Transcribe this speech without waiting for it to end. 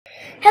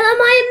Hello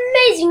my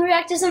amazing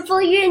reactors and for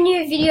you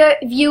new video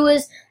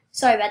viewers,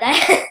 sorry about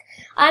that.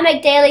 I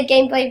make daily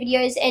gameplay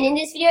videos and in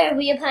this video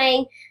we are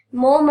playing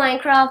more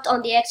Minecraft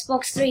on the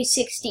Xbox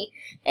 360.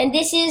 And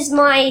this is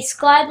my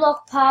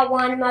Skyblock part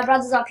 1. My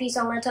brother's up here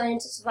so I'm going to turn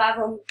into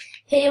survival and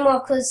hit him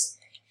off because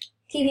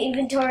keep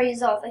inventory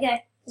is off.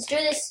 Okay, let's do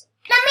this.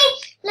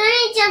 Let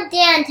me jump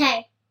down,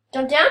 Tay.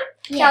 Jump down?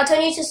 Yeah. Okay, I'll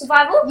turn you to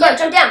survival. Go,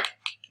 jump down.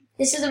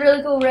 This is a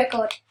really cool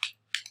record.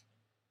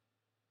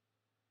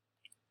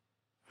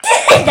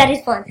 That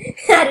is fun.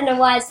 I don't know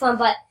why it's fun,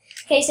 but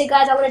okay. So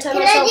guys, I'm gonna turn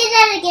myself. Can I do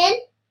that again?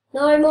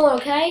 No more,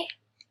 okay?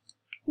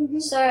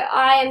 So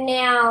I am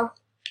now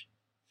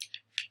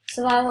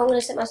survival. I'm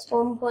gonna set my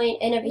spawn point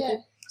and everything.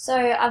 Yeah. So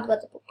I've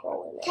got the book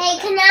roll in there. Tay,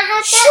 can I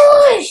have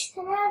that? Shush!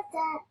 Can I have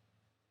that?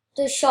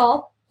 The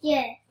shop.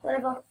 Yeah.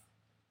 Whatever.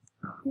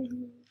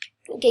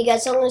 Okay,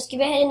 guys. So I'm gonna skip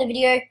ahead in the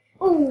video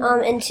Ooh.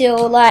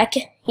 until I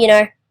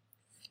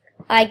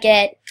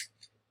get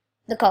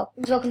the coal.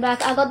 Welcome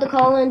back. I got the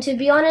coal, and to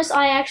be honest,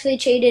 I actually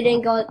cheated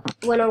and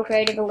went on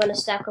creative and got a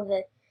stack of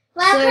it.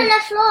 Why So- can I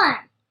fly?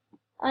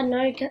 I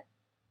know.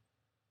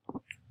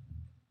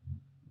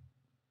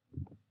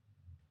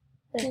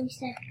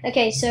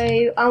 Okay, so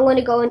I'm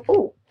gonna go and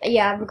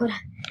yeah, I'm gonna.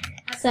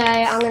 So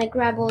I'm gonna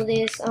grab all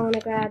this. I'm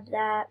gonna grab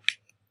that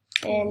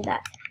and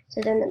that.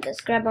 So then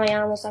just grab my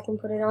armor so I can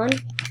put it on.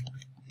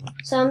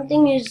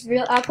 Something is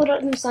real. I put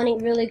it in something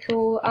really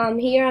cool.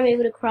 Here I'm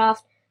able to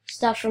craft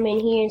stuff from in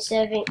here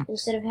instead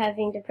of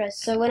having to press.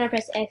 So when I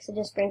press X, it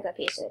just brings up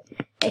here. So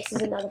X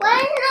is another Why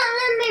button. did it not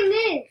let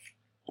me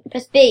move?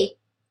 Press B.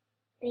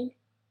 B.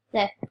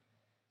 There.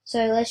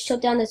 So let's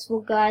chop down this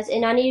wood, guys.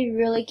 And I need to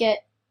really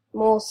get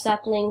more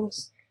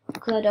saplings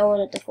because I don't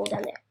want it to fall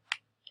down there.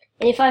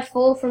 And if I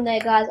fall from there,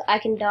 guys, I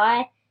can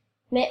die.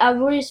 I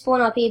will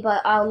respawn up here,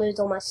 but I'll lose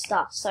all my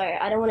stuff. So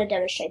I don't want to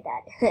demonstrate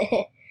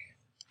that.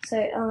 So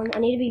I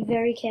need to be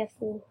very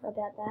careful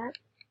about that.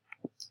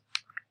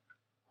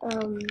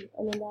 I mean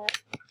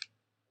that.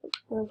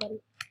 Oh,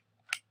 buddy.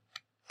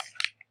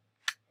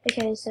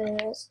 Okay, so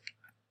let's.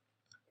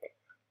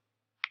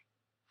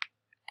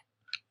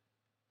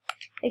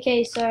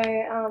 Okay,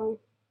 so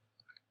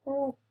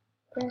oh,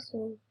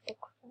 pressing.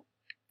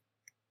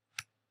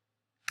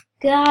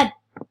 God,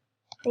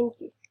 thank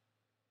you.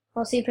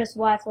 I'll see press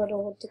Y for it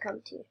all to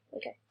come to you.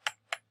 Okay.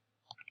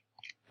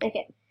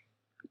 Okay.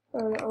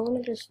 I'm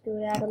gonna just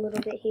do it out a little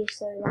bit here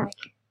so like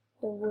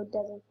the wood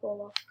doesn't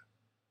fall off.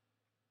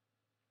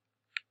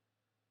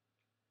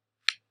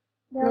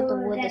 Not the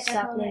wood, the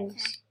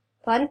saplings.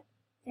 Pardon?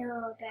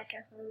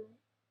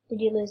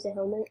 Did you lose the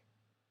helmet?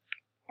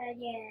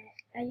 Yeah.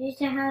 I used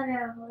to have a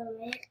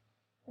helmet,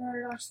 but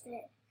I lost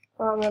it.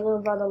 Oh, my little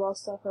brother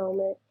lost the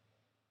helmet.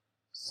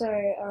 So,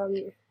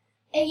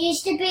 It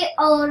used to be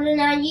old, and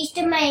I used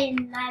to make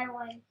another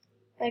one.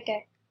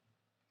 okay.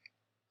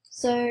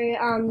 So,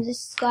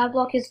 this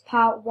Skyblock is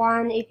part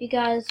 1. If you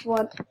guys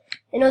want,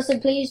 and also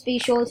please be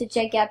sure to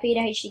check out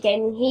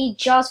peterhdgaming. He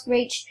just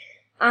reached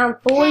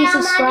 40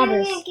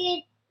 subscribers. Am I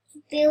doing a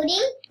good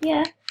building?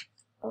 Yeah.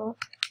 Oh.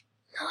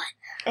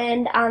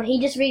 And he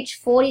just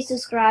reached 40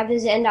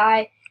 subscribers, and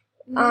I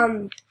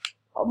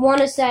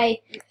want to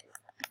say,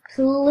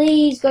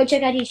 please go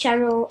check out his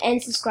channel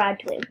and subscribe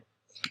to him.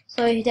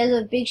 So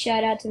there's a big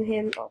shout out to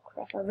him. Oh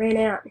crap, I ran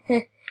out.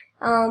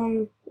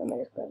 I'm gonna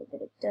just grab a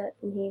bit of dirt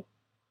from here.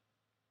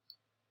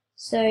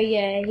 So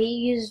yeah,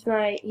 he's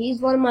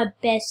one of my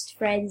best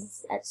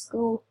friends at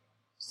school.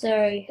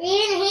 So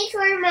He's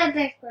one of my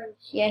best friends.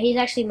 yeah, he's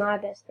actually my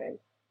best friend.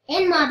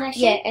 And my best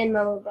Yeah, friend. and my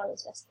little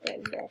brother's best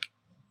friend. Yeah.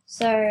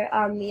 So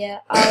yeah,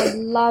 I would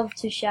love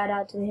to shout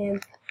out to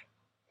him,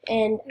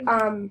 and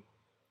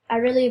I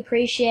really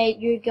appreciate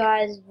you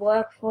guys'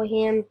 work for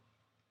him.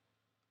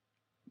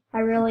 I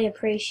really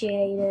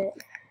appreciate it.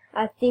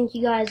 I think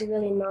you guys are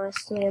really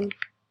nice to him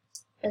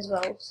as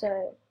well.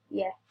 So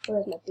yeah,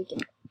 where's my beacon?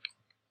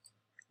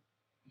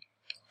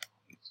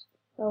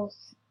 Oh.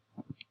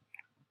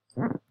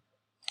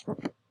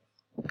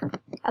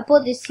 I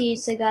put this here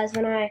so guys,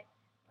 when I'm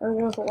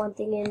gonna put one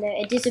thing in there.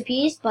 It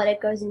disappears, but it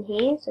goes in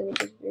here, so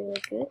which is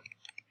really good.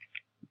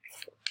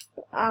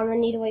 I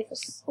need to wait for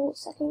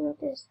something like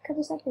this. A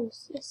couple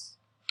seconds. Yes.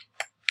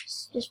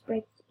 Just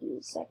break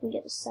these so I can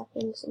get the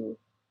saplings and.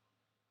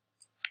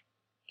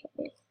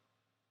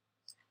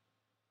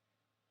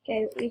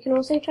 Okay, we can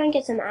also try and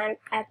get some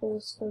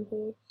apples from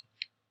here.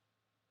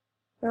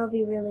 That'll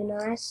be really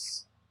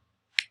nice.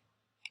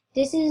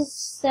 This is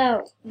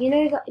so. Do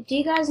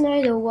you guys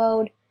know the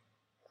world?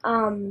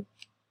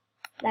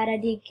 That I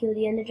did kill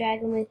the Ender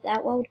Dragon with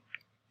that world.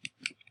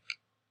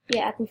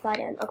 Yeah, I can fly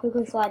down. I'll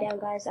quickly fly down,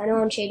 guys. I know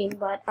I'm cheating,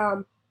 but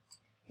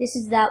this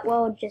is that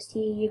world just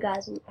here. You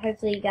guys,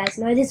 hopefully you guys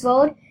know this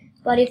world.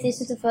 But if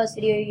this is the first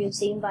video you've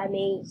seen by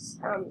me,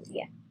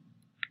 yeah.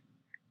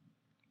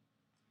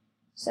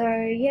 So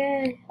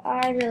yeah,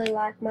 I really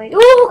like my.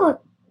 Oh god!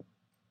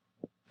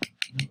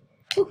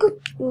 Oh god!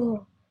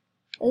 Oh.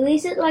 At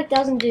least it like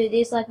doesn't do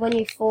this like when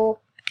you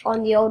fall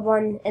on the old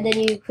one and then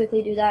you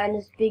quickly do that and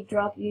this big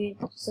drop you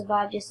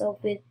survived yourself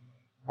with.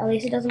 At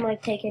least it doesn't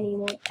like take any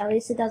more. At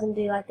least it doesn't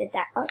do like the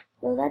oh,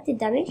 well, that did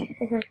damage.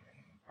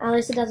 At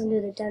least it doesn't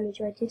do the damage.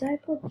 Wait, did I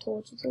put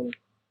torches in?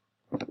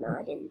 No,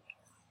 I didn't.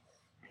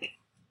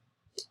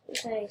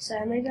 Okay,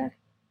 so maybe I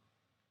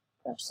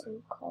grab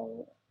some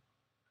coal.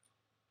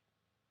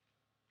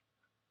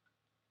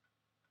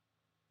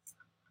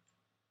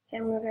 Okay,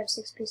 I'm gonna grab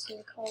 6 pieces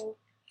of coal.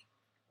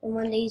 And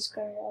when these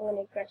go, I'm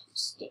gonna grab some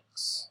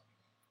sticks.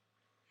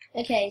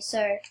 Okay,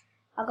 so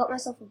I got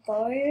myself a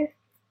bow,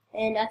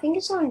 and I think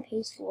it's on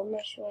peaceful, I'm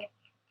not sure.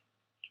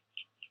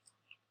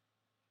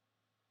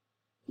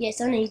 Yeah,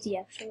 it's on easy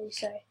actually,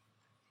 so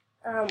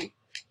I'm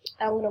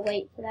gonna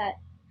wait for that.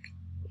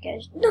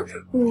 Okay. No!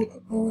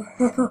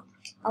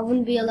 I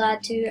wouldn't be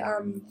allowed to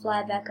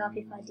fly back up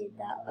if I did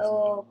that.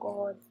 Oh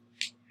god.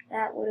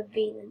 That would have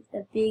been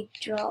a big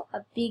drop,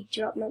 not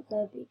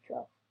the big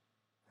drop.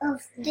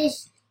 Of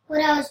this,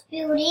 what I was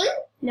building?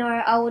 No,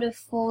 I would have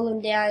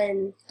fallen down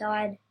and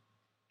died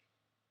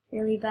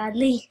really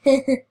badly.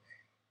 Okay,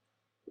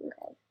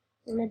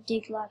 I'm gonna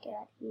dig like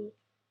out here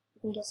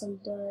and get some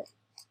dirt.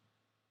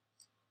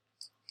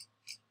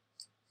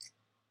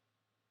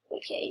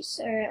 Okay,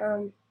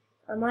 so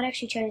I might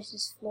actually change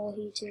this floor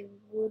here to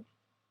wood.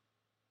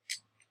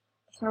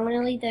 I'm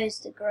gonna leave those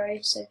to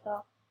grow so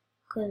far,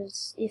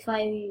 because if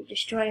I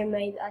destroy them,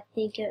 maybe I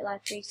think it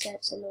like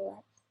resets and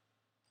all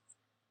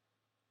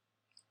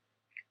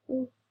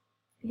that.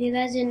 If you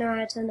guys didn't know,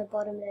 I turned the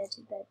bottom there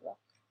to bedrock.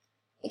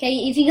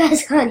 Okay, if you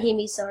guys can't hear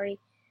me, sorry.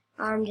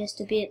 I'm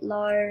just a bit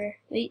low.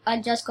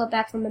 I just got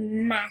back from a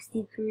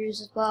massive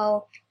cruise as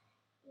well,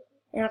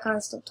 and I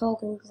can't stop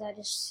talking because I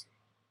just,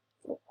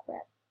 oh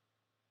crap.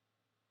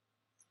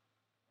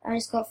 I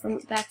just got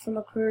back from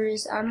a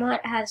cruise. I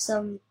might have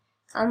some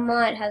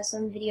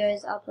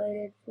videos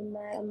uploaded from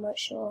that. I'm not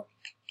sure.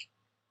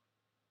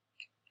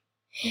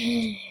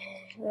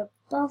 We're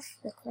above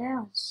the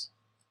clouds,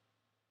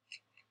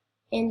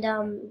 and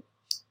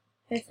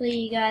hopefully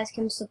you guys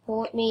can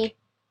support me.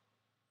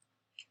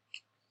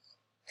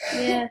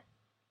 Yeah.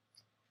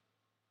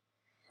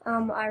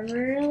 I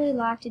really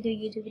like to do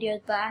YouTube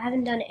videos, but I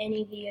haven't done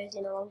any videos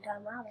in a long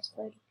time. Wow, that's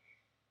funny.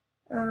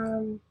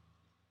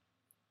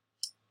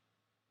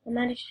 I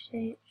might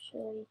actually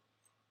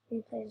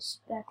replay this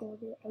back a little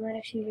bit. I might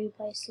actually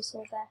replace this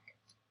all back,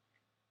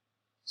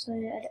 so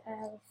I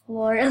have a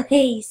floor at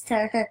least.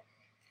 And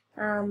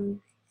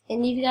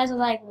if you guys are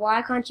like,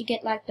 why can't you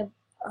get like the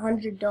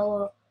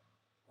 $100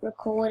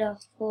 recorder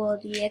for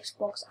the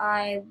Xbox,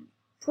 I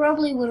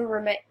probably wouldn't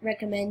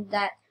recommend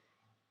that.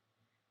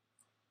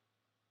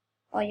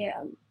 Oh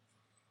yeah,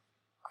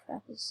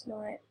 crap, it's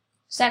night.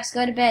 Sax,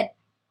 go to bed.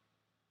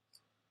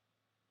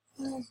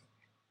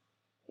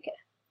 Okay,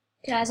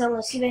 guys, I'm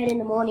gonna skip ahead in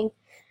the morning.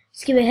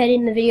 Skip ahead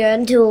in the video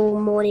until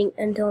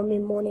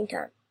mid-morning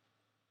time.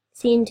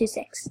 See you in 2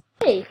 secs.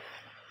 Hey.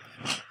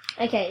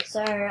 Okay,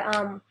 so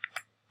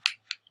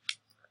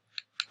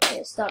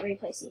let's start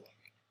replacing.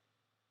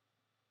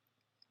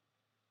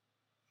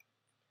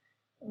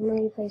 I'm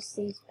gonna replace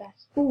these back.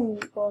 Oh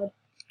god.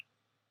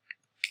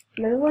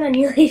 Remember when I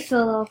nearly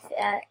fell off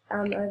at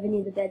over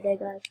near the bed there,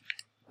 guys?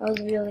 I was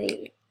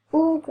really,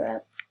 oh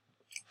crap.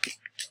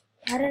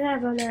 How did I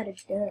run out of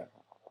dirt?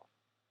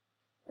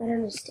 I don't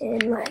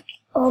understand, like,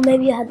 oh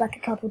maybe I had like a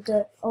couple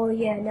dirt, oh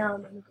yeah, now I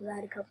remember because I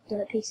had a couple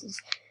dirt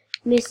pieces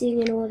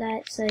missing and all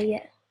that, so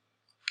yeah.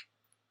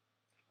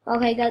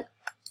 Okay guys,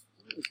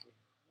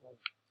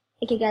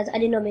 I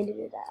did not mean to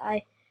do that.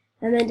 I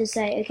meant to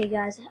say, okay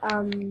guys,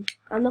 I'm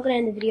not gonna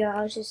end the video,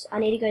 I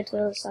need to go to the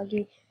toilet, so I'll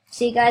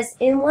see you guys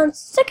in 1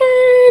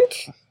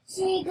 second.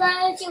 See you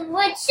guys in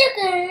 1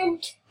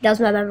 second. That was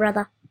my bad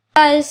brother.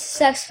 Guys,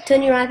 Sax,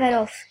 turn your iPad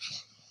off.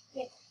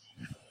 Yep.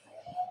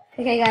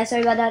 Okay guys,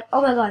 sorry about that.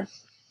 Oh my god.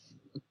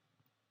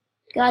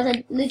 Guys,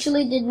 I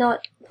literally did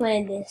not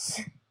plan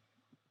this.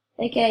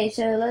 Okay,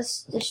 so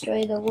let's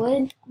destroy the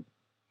wood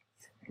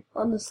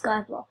on the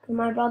skyblock.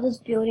 My brother's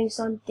building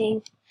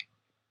something.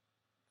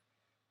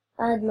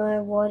 I don't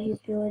know what he's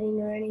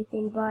building or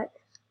anything, but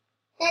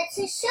That's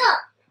a shop.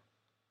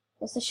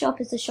 it's a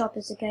shop,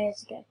 it's okay.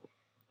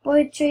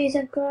 Both trees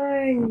have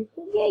grown.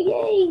 Yay,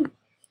 yay!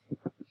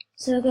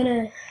 So we're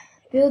gonna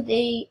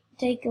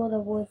take all the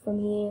wood from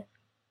here.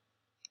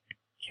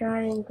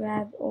 Try and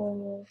grab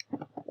all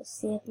the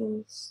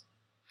saplings.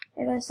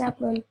 I got a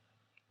sapling.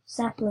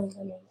 Saplings,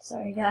 I mean.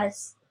 Sorry,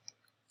 guys.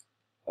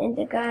 And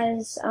the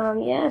guys,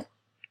 yeah.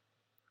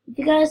 If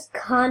you guys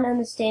can't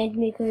understand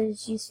me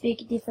because you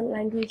speak a different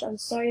language, I'm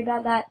sorry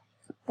about that.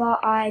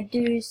 But I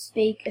do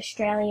speak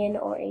Australian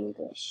or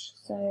English.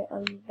 So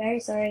I'm very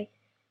sorry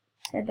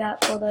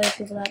about all those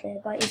people out there.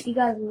 But if you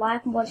guys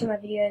like watching my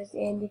videos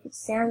and if it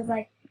sounds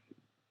like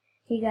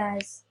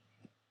it's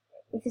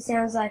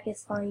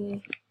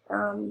funny,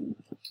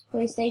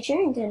 please stay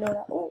tuned and all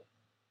that. Oh,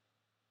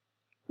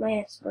 my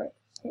X broke.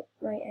 Yes,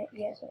 my X.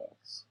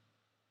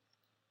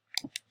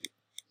 Okay.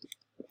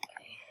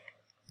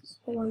 Let's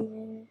put one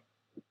there.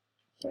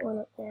 Put one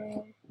up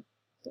there.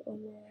 Put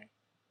one there.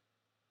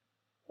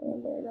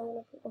 And then I'm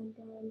gonna put one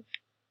down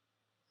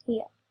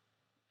here.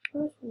 How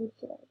much wood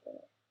did I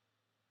get?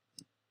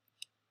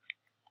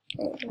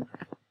 There we go.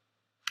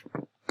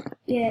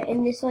 Yeah,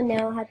 in this one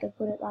now I have to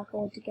put it like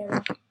all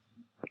together.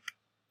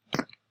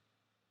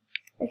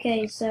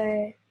 Okay,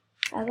 so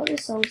I got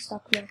this song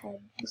stuck in my head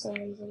for some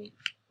reason.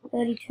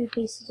 32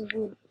 pieces of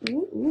wood.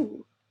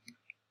 Ooh.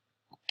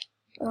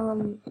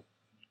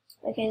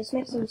 Okay, let's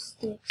make some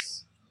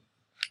sticks.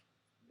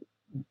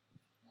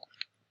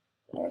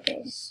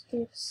 Okay,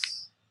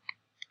 sticks.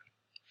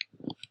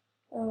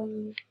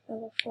 I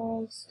got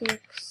 4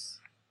 sticks.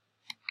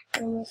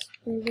 And let's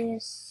do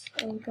this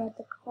and grab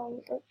the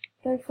coal. Oh,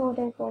 don't fall,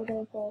 don't fall,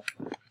 don't fall.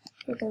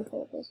 Oh, don't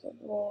fall, there's a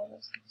wall.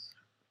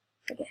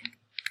 Okay.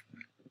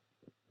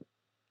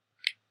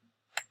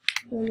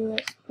 Then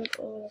let's put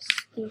all the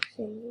sticks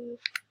in here.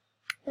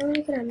 How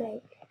many can I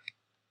make?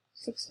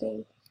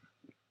 16.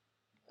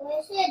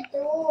 Where's the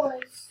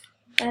doors?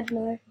 I don't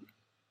know.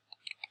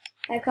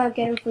 I can't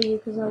get them for you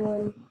because I'm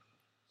on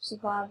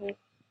survival.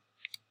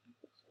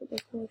 Let's put the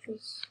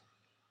torches.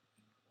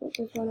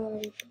 There's one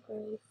already for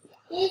free.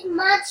 It's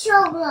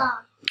macho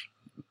block.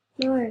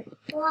 No,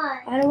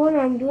 Why? I don't want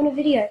to. I'm doing a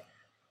video.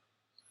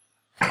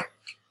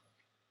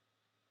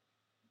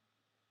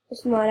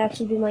 This might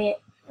actually be my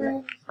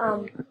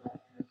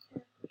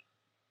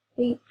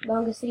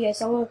longest video.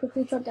 So I'm gonna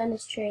quickly chop down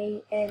this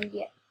tree and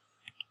yeah.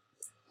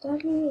 Did I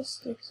use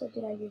sticks or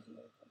did I use them?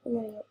 I think I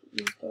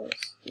used those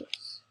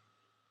sticks.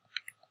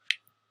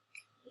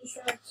 You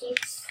saw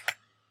chicks.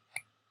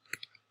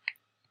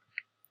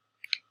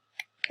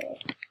 Okay.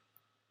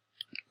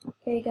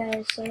 Okay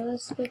guys, so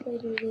let's quickly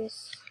do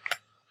this.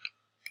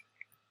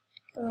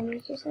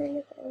 Let's just hang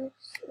up the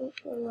axe.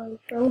 Oh,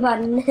 wrong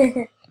button.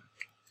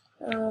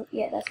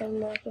 Yeah, that's an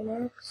American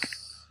axe.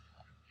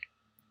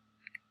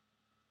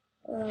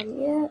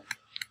 Yeah.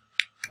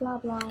 Blah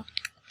blah.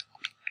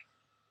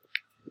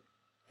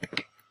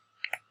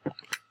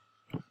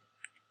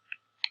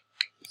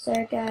 So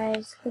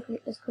guys,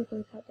 let's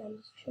quickly cut down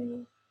this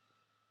tree.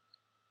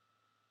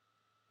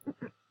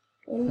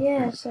 And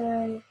yeah,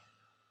 so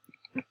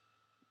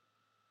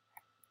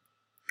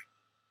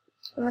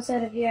once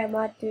out of here I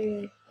might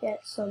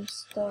get some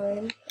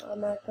stone. I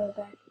might go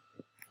back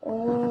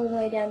all the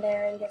way down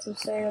there and get some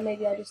stone, or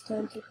maybe I'll just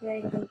turn to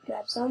creative and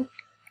grab some.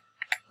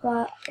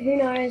 But who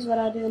knows what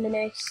I'll do in the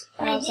next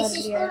outside This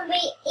is video. gonna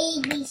be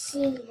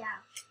ABC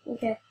now.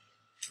 Okay.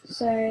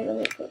 So let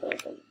me put all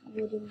the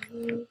wood in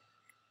here.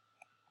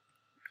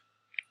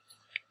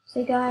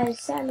 So guys,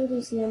 sadly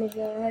this is the end of the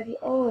video. I hope you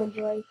all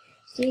enjoy.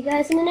 See you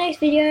guys in the next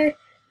video.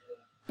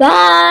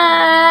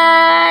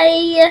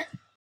 Bye!